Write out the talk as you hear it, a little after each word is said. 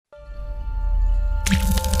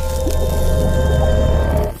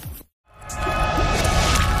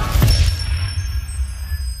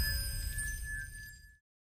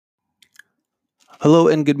Hello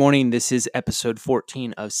and good morning. This is episode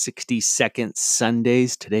 14 of 60 Second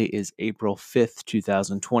Sundays. Today is April 5th,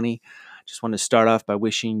 2020. Just want to start off by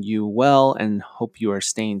wishing you well and hope you are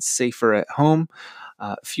staying safer at home.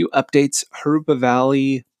 A few updates. Harupa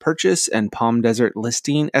Valley purchase and Palm Desert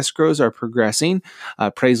listing escrows are progressing.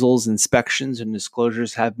 Appraisals, inspections, and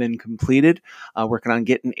disclosures have been completed. Working on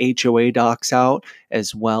getting HOA docs out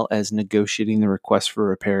as well as negotiating the request for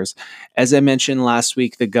repairs. As I mentioned last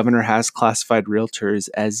week, the governor has classified realtors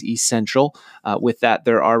as essential. With that,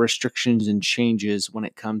 there are restrictions and changes when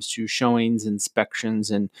it comes to showings, inspections,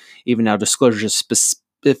 and even now disclosures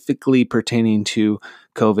specifically pertaining to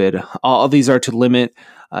COVID. All of these are to limit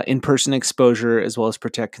in-person exposure as well as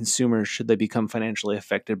protect consumers should they become financially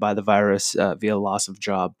affected by the virus via loss of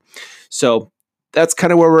job. So that's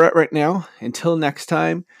kind of where we're at right now. Until next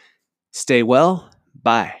time, stay well.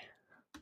 Bye.